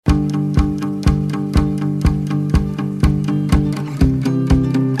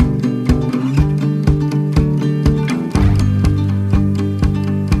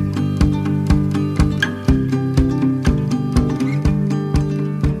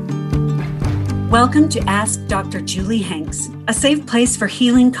Welcome to Ask Dr. Julie Hanks, a safe place for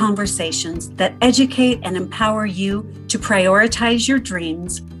healing conversations that educate and empower you to prioritize your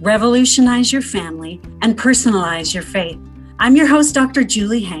dreams, revolutionize your family, and personalize your faith. I'm your host, Dr.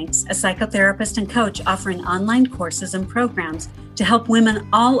 Julie Hanks, a psychotherapist and coach offering online courses and programs to help women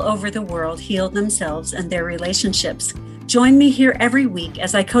all over the world heal themselves and their relationships. Join me here every week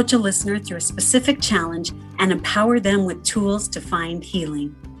as I coach a listener through a specific challenge and empower them with tools to find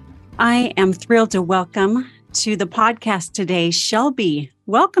healing. I am thrilled to welcome to the podcast today, Shelby.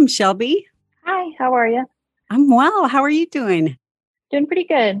 Welcome, Shelby. Hi, how are you? I'm well. How are you doing? Doing pretty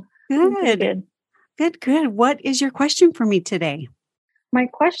good. Good. What is your question for me today? My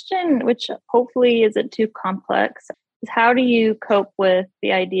question, which hopefully isn't too complex, is how do you cope with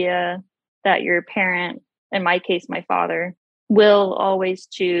the idea that your parent, in my case, my father, will always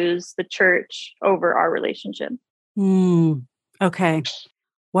choose the church over our relationship? Okay.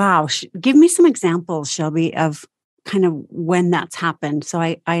 Wow. Give me some examples, Shelby, of kind of when that's happened so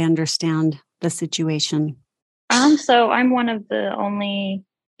I understand the situation. So I'm one of the only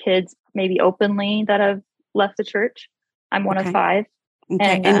kids, maybe openly, that have left the church. I'm one of 5.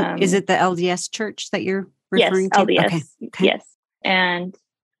 Okay. And is it the LDS church that you're referring to? LDS. Okay. Yes. And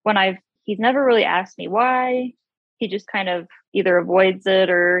he's never really asked me why. He just kind of either avoids it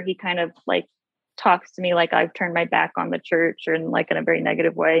or he kind of like talks to me like I've turned my back on the church or in a very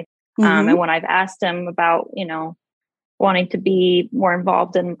negative way. And when I've asked him about, wanting to be more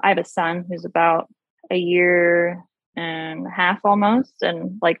involved I have a son who's about a year and a half almost.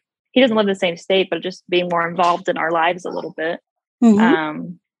 And he doesn't live in the same state, but just being more involved in our lives a little bit.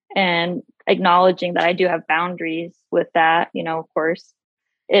 And acknowledging that I do have boundaries with that, of course,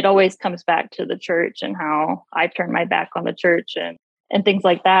 it always comes back to the church and how I've turned my back on the church and things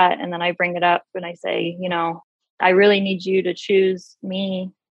like that. And then I bring it up and I say, I really need you to choose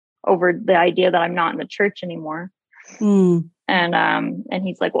me over the idea that I'm not in the church anymore. And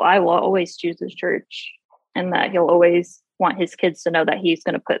he's like, well, I will always choose this church, and that he'll always want his kids to know that he's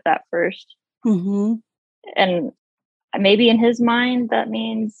going to put that first. And maybe in his mind, that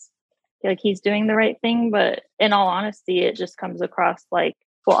means he's doing the right thing. But in all honesty, it just comes across like,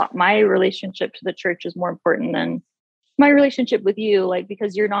 well, my relationship to the church is more important than my relationship with you,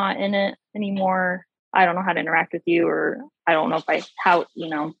 because you're not in it anymore. I don't know how to interact with you, or I don't know how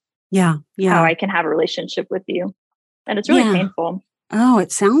I can have a relationship with you. And it's really painful. Oh,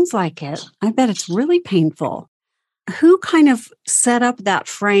 it sounds like it. I bet it's really painful. Who kind of set up that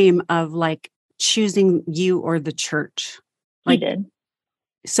frame of choosing you or the church? He did.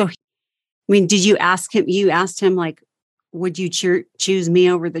 So, did you ask him? You asked him, would you choose me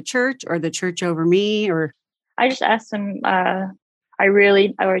over the church or the church over me? Or I just asked him, I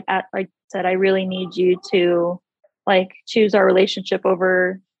said, I really need you to choose our relationship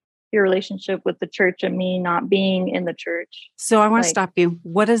over your relationship with the church and me not being in the church. So I want to stop you.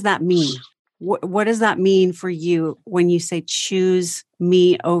 What does that mean? What does that mean for you when you say choose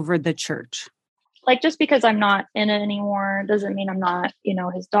me over the church? Just because I'm not in it anymore doesn't mean I'm not,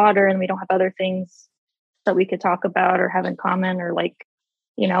 his daughter, and we don't have other things that we could talk about or have in common, or I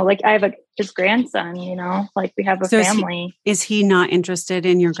have his grandson, we have a family. Is he not interested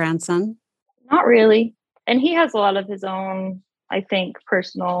in your grandson? Not really. And he has a lot of his own, I think,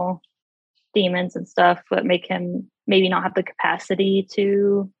 personal demons and stuff that make him maybe not have the capacity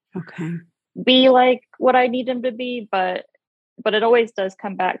to be like what I need him to be. But it always does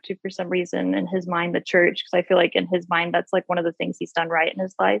come back to, for some reason, in his mind, the church, because I feel like in his mind, that's one of the things he's done right in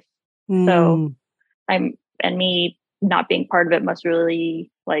his life. So and me not being part of it must really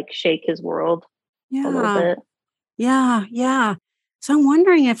shake his world a little bit. Yeah. So I'm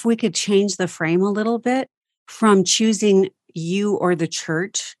wondering if we could change the frame a little bit from choosing you or the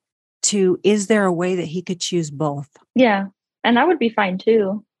church to, is there a way that he could choose both? Yeah. And that would be fine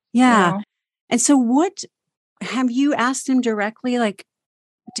too. Yeah. And so what, have you asked him directly,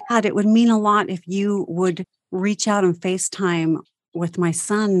 Dad, it would mean a lot if you would reach out and FaceTime with my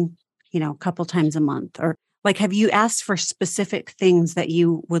son, a couple times a month, or have you asked for specific things that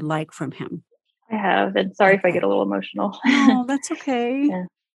you would like from him? I have. And sorry if I get a little emotional. No, that's okay. Yeah.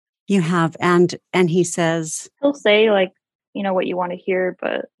 You have. And he says, he'll say what you want to hear,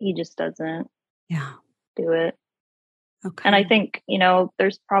 but he just doesn't do it. Okay. And I think,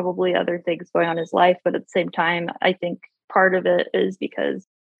 there's probably other things going on in his life, but at the same time, I think part of it is because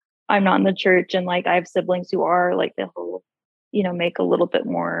I'm not in the church, and I have siblings who are they'll, make a little bit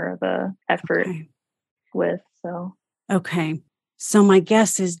more of a effort with. So. Okay. So my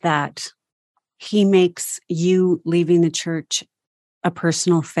guess is that he makes you leaving the church a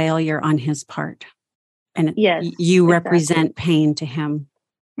personal failure on his part. And yes, you represent pain to him.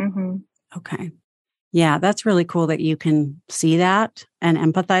 Mm-hmm. Okay. Yeah, that's really cool that you can see that and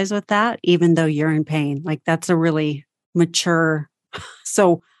empathize with that, even though you're in pain. Like that's a really mature.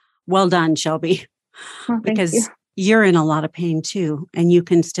 So well done, Shelby, Oh, thank you. because you're in a lot of pain too, and you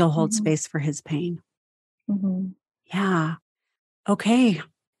can still hold Hmm. space for his pain. Hmm. Yeah. Okay.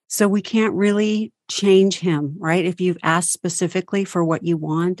 So we can't really change him, right? If you've asked specifically for what you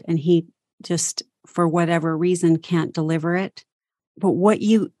want and he just for whatever reason can't deliver it. But what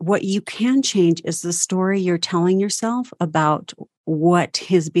you can change is the story you're telling yourself about what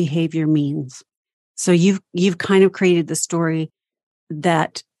his behavior means. So you've kind of created the story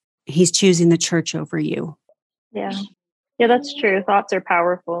that he's choosing the church over you. Yeah. Yeah, that's true. Thoughts are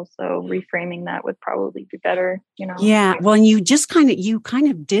powerful. So reframing that would probably be better, you know? Yeah. Well, and you kind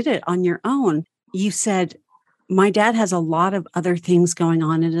of did it on your own. You said, my dad has a lot of other things going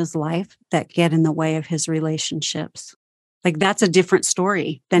on in his life that get in the way of his relationships. Like that's a different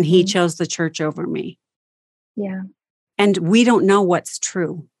story than he Hmm. chose the church over me. Yeah. And we don't know what's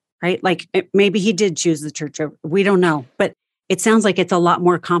true, right? Like maybe he did choose the church over. We don't know, but it sounds like it's a lot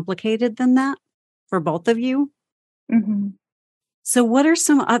more complicated than that for both of you. Hmm. So what are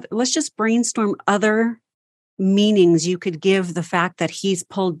some other, let's just brainstorm other meanings you could give the fact that he's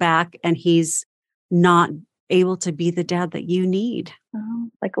pulled back and he's not able to be the dad that you need.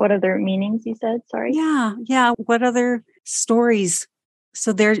 Like what other meanings you said? Sorry. Yeah, yeah. What other stories?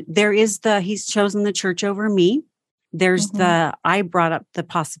 So there is the he's chosen the church over me. There's Hmm. the I brought up the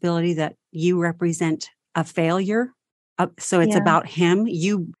possibility that you represent a failure. So it's Yeah. about him.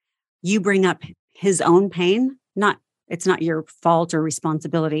 You bring up his own pain. Not it's not your fault or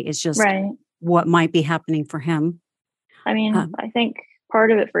responsibility. It's just Right. what might be happening for him. I mean, Um, I think part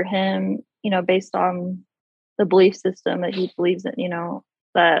of it for him, based on the belief system that he believes in,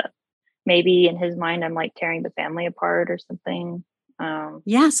 that maybe in his mind I'm like tearing the family apart or something. Um,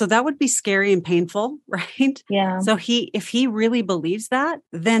 yeah, so that would be scary and painful, right? yeah. So if he really believes that,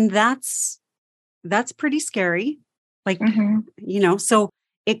 then that's pretty scary. Like, Hmm. so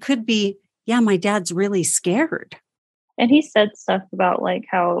it could be, yeah, my dad's really scared. And he said stuff about like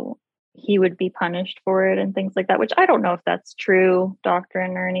how he would be punished for it and things like that, which I don't know if that's true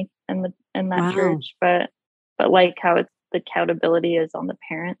doctrine or any in that Wow. church, but like how it's the accountability is on the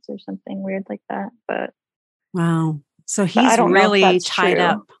parents or something weird like that. Wow. So But I he's don't know if really that's tied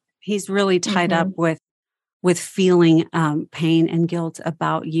up. true. He's really tied up Hmm. with feeling pain and guilt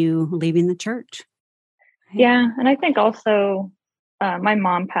about you leaving the church. Right? Yeah, and I think also my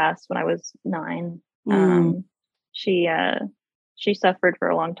mom passed when I was 9. Mm. Um, she she suffered for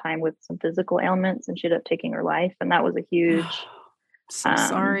a long time with some physical ailments, and she ended up taking her life, and that was a huge So um,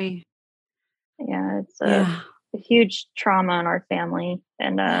 sorry. yeah, it's Yeah. a huge trauma in our family, Yeah.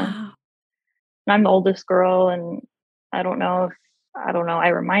 and I'm the oldest girl, and I don't know if I don't know. I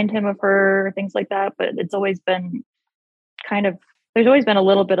remind him of her, things like that, but it's always been kind of there's always been a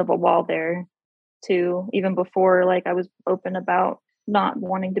little bit of a wall there too, even before like I was open about not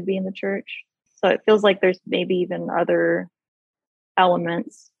wanting to be in the church. So it feels like there's maybe even other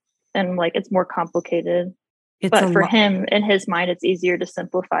elements and like it's more complicated. It's a But for lot. him, in his mind, it's easier to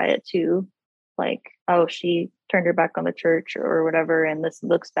simplify it to like, oh, she turned her back on the church or whatever, and this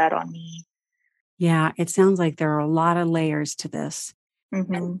looks bad on me. Yeah, it sounds like there are a lot of layers to this. And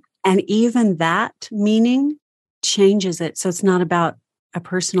Hmm. and even that meaning changes it. So it's not about a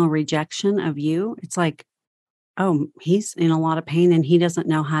personal rejection of you. It's like, oh, he's in a lot of pain and he doesn't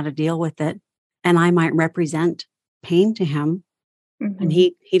know how to deal with it. And I might represent pain to him and Hmm.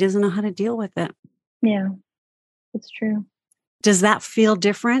 he doesn't know how to deal with it. Yeah, it's true. Does that feel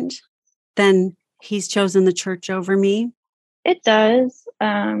different than he's chosen the church over me? It does.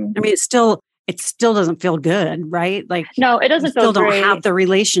 I mean, it still doesn't feel good, right? Like No, it you doesn't feel still don't have great. the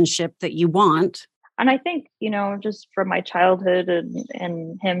relationship that you want. And I think, just from my childhood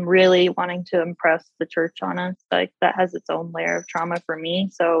and him really wanting to impress the church on us, like that has its own layer of trauma for me.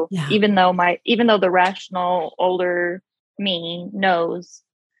 So Yeah. even though the rational older me knows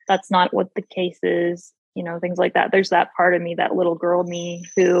that's not what the case is, things like that, there's that part of me, that little girl me,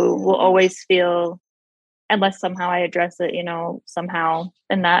 who will always feel, unless somehow I address it, somehow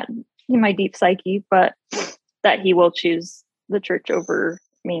in my deep psyche, but that he will choose the church over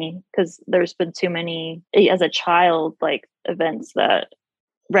me because there's been too many as a child like events that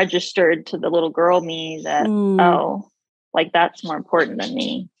registered to the little girl me that, Mm, oh, like that's more important than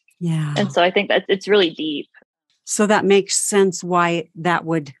me. And yeah. so I think that it's really deep. So that makes sense why that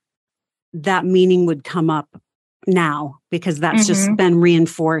meaning would come up now because that's just Hmm. been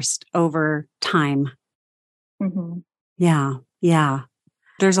reinforced over time. Hmm. Yeah. Yeah.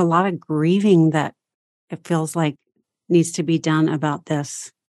 There's a lot of grieving that it feels like needs to be done about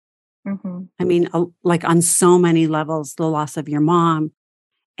this. I mean, like on so many levels, the loss of your mom.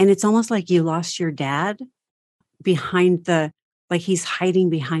 And it's almost like you lost your dad like he's hiding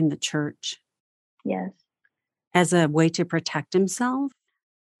behind the church. Yes. As a way to protect himself.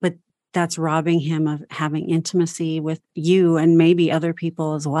 But that's robbing him of having intimacy with you and maybe other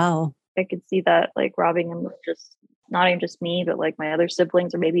people as well. I could see that, like, robbing him of just not even just me, but like my other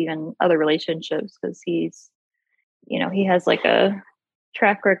siblings or maybe even other relationships, because he's, he has like a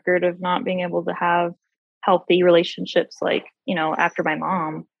track record of not being able to have healthy relationships, like, after my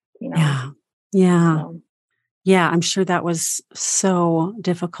mom, Yeah. Yeah. So. Yeah. I'm sure that was so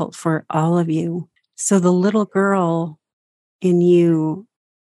difficult for all of you. So the little girl in you,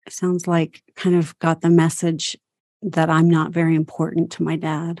 it sounds like, kind of got the message that I'm not very important to my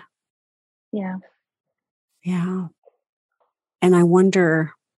dad. Yeah. Yeah. And I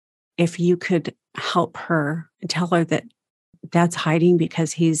wonder if you could help her and tell her that dad's hiding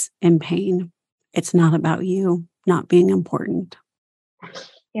because he's in pain. It's not about you not being important.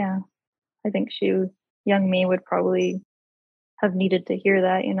 Yeah. I think young me would probably have needed to hear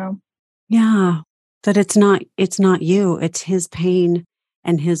that, Yeah. That it's not you, it's his pain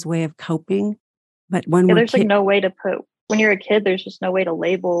and his way of coping. But when Yeah, we're there's like no way to when you're a kid, there's just no way to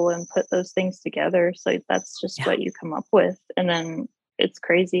label and put those things together. So that's just what you come up with. And then it's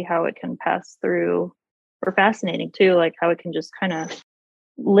crazy how it can pass through, or fascinating too, like how it can just kind of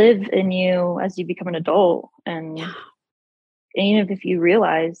live in you as you become an adult. And even if you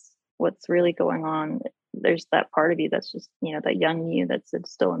realize what's really going on, there's that part of you that's just, that young you that's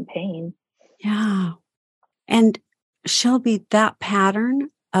still in pain. Yeah. And Shelby, that pattern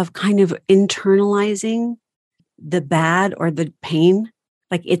of kind of internalizing the bad or the pain,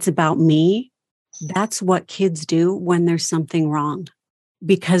 like it's about me, that's what kids do when there's something wrong.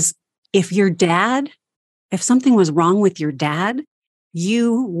 Because if something was wrong with your dad,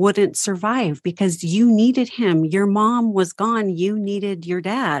 you wouldn't survive because you needed him. Your mom was gone. You needed your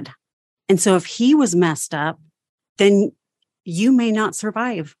dad. And so if he was messed up, then you may not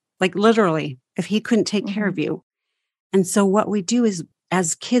survive. Like literally, if he couldn't take care of you. And so what we do is,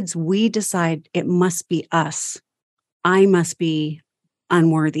 as kids, we decide it must be us. I must be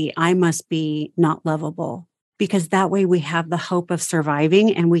unworthy. I must be not lovable, because that way we have the hope of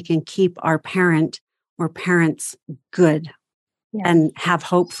surviving and we can keep our parent or parents good and have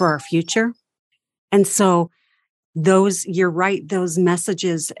hope for our future. And so you're right, those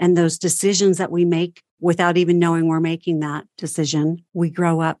messages and those decisions that we make without even knowing we're making that decision, we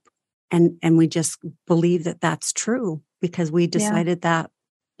grow up and we just believe that that's true because we decided that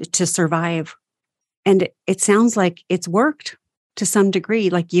to survive. And it sounds like it's worked to some degree,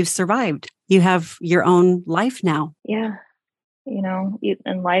 like you've survived. You have your own life now. Yeah.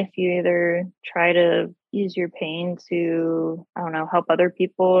 In life, you either try to use your pain to, I don't know, help other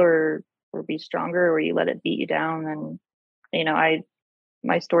people or be stronger, or you let it beat you down. And,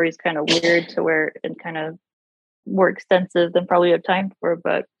 my story is kind of weird to where it's kind of more extensive than probably have time for,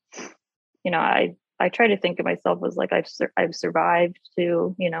 but, I try to think of myself as like, I've survived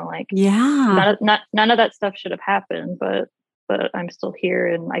to, like, none of that stuff should have happened, but I'm still here.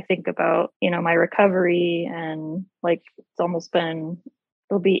 And I think about, my recovery, and like,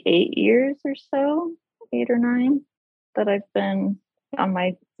 it'll be 8 years or so, 8 or 9, that I've been on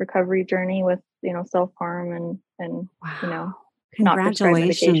my recovery journey with, self-harm and Wow. not prescribed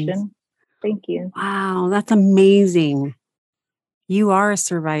Congratulations. medication. Thank you. Wow. That's amazing. You are a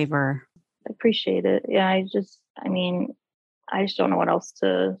survivor. I appreciate it. Yeah. I just don't know what else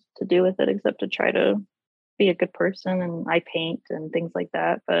to do with it except to try to be a good person. And I paint and things like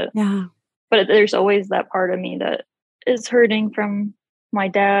that, but there's always that part of me that is hurting from my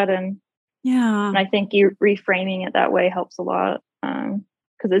dad. And I think you reframing it that way helps a lot.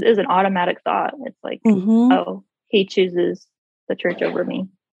 Cause it is an automatic thought. It's like, oh, he chooses the church over me.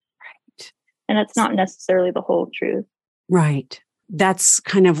 Right. And it's not necessarily the whole truth. Right. That's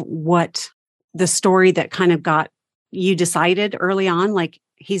kind of what the story that kind of got you decided early on, like,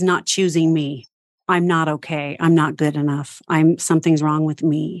 he's not choosing me. I'm not okay. I'm not good enough. Something's wrong with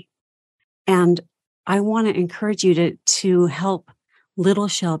me. And I want to encourage you to help little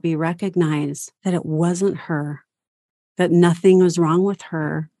Shelby recognize that it wasn't her, that nothing was wrong with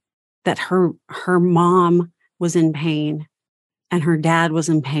her, that her mom was in pain and her dad was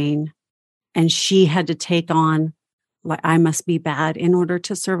in pain. And she had to take on, like, I must be bad in order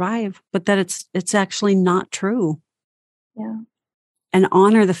to survive, but that it's actually not true. Yeah. And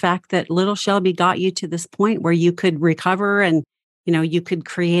honor the fact that little Shelby got you to this point where you could recover and, you could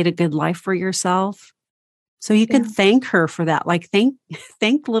create a good life for yourself. So you could thank her for that. Like,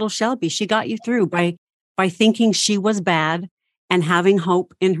 thank little Shelby. She got you through by thinking she was bad and having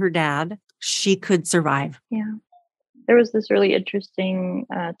hope in her dad, she could survive. Yeah. There was this really interesting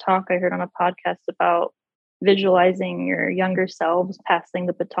talk I heard on a podcast about visualizing your younger selves passing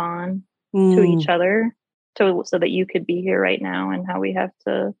the baton to each other so that you could be here right now, and how we have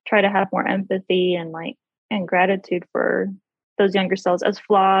to try to have more empathy and gratitude for those younger selves, as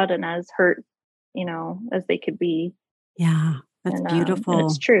flawed and as hurt, as they could be. Yeah, that's beautiful.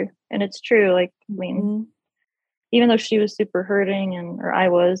 And it's true. Like, I mean, even though she was super hurting or I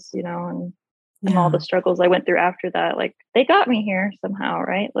was, and all the struggles I went through after that, like, they got me here somehow,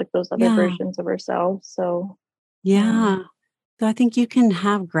 right? Like those other versions of ourselves. So, so I think you can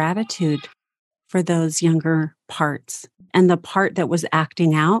have gratitude for those younger parts, and the part that was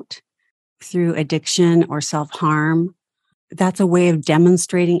acting out through addiction or self-harm. That's a way of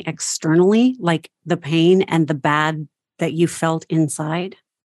demonstrating externally, like the pain and the bad that you felt inside.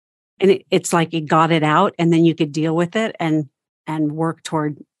 And it's like it got it out, and then you could deal with it and work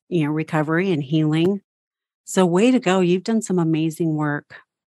toward, recovery and healing. So way to go. You've done some amazing work.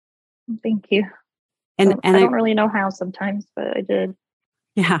 Thank you. And I don't really know how sometimes, but I did.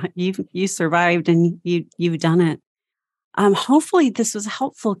 Yeah, you survived, and you've done it. Hopefully this was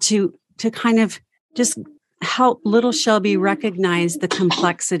helpful to kind of just help little Shelby recognize the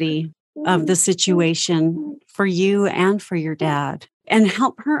complexity of the situation for you and for your dad, and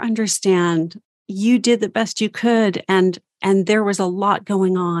help her understand you did the best you could, and there was a lot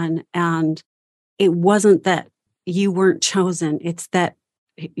going on, and it wasn't that you weren't chosen. It's that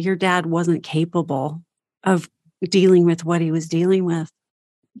your dad wasn't capable of dealing with what he was dealing with.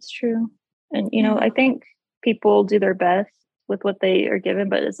 It's true. And, I think people do their best with what they are given,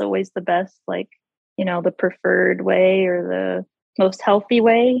 but it's always the best, like, the preferred way or the most healthy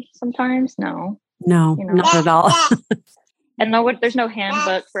way sometimes. No, not at all. And there's no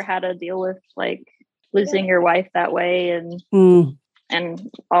handbook for how to deal with, like, losing your wife that way and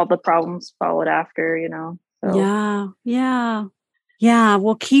all the problems followed after, So. Yeah.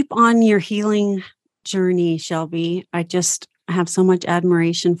 Well, keep on your healing journey, Shelby. I just have so much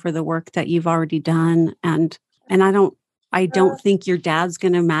admiration for the work that you've already done. And I don't think your dad's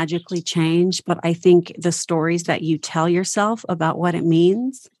going to magically change, but I think the stories that you tell yourself about what it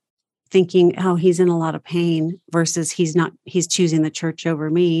means, thinking, oh, he's in a lot of pain versus he's choosing the church over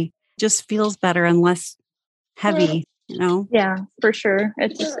me, just feels better and less heavy, Yeah, for sure.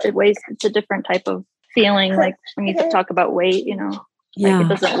 It's a different type of feeling. Like when you talk about weight, like it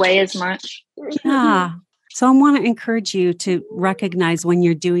doesn't weigh as much. Yeah. So I want to encourage you to recognize when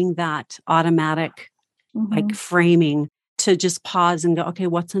you're doing that automatic, like framing, to just pause and go, okay,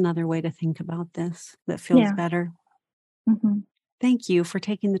 what's another way to think about this that feels better? Thank you for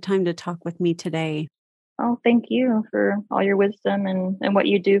taking the time to talk with me today. Oh, thank you for all your wisdom and what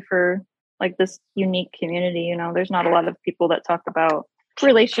you do for, like, this unique community. There's not a lot of people that talk about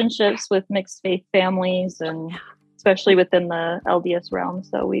relationships with mixed faith families, and especially within the LDS realm.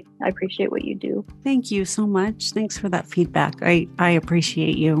 So I appreciate what you do. Thank you so much. Thanks for that feedback. I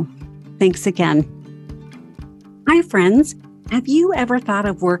appreciate you. Thanks again. Hi, friends. Have you ever thought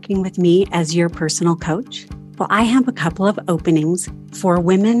of working with me as your personal coach? Well, I have a couple of openings for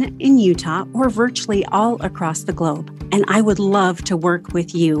women in Utah or virtually all across the globe, and I would love to work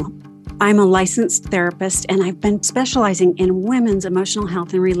with you. I'm a licensed therapist, and I've been specializing in women's emotional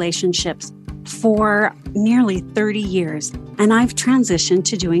health and relationships for nearly 30 years, and I've transitioned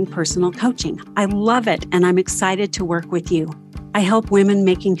to doing personal coaching. I love it, and I'm excited to work with you. I help women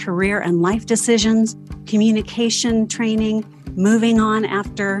making career and life decisions, communication training, moving on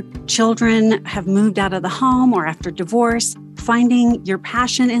after children have moved out of the home or after divorce, finding your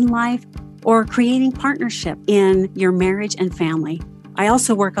passion in life, or creating partnership in your marriage and family. I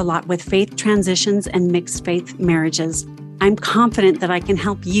also work a lot with faith transitions and mixed faith marriages. I'm confident that I can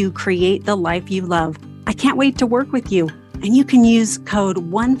help you create the life you love. I can't wait to work with you. And you can use code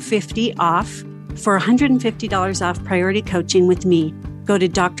 150OFF for $150 off priority coaching with me. Go to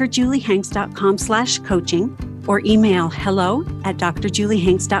drjuliehanks.com/coaching or email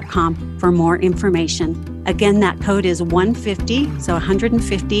hello@drjuliehanks.com for more information. Again, that code is 150, so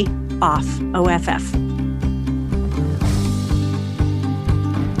 150 off, OFF.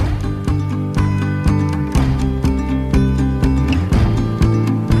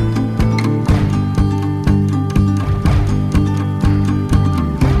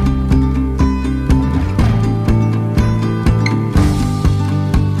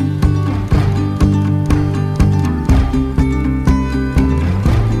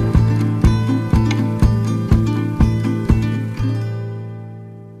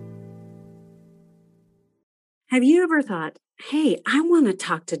 Have you ever thought, hey, I want to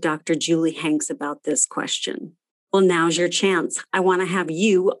talk to Dr. Julie Hanks about this question? Well, now's your chance. I want to have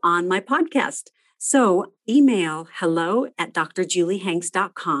you on my podcast. So email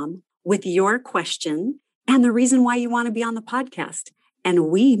hello@drjuliehanks.com with your question and the reason why you want to be on the podcast. And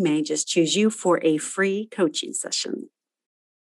we may just choose you for a free coaching session.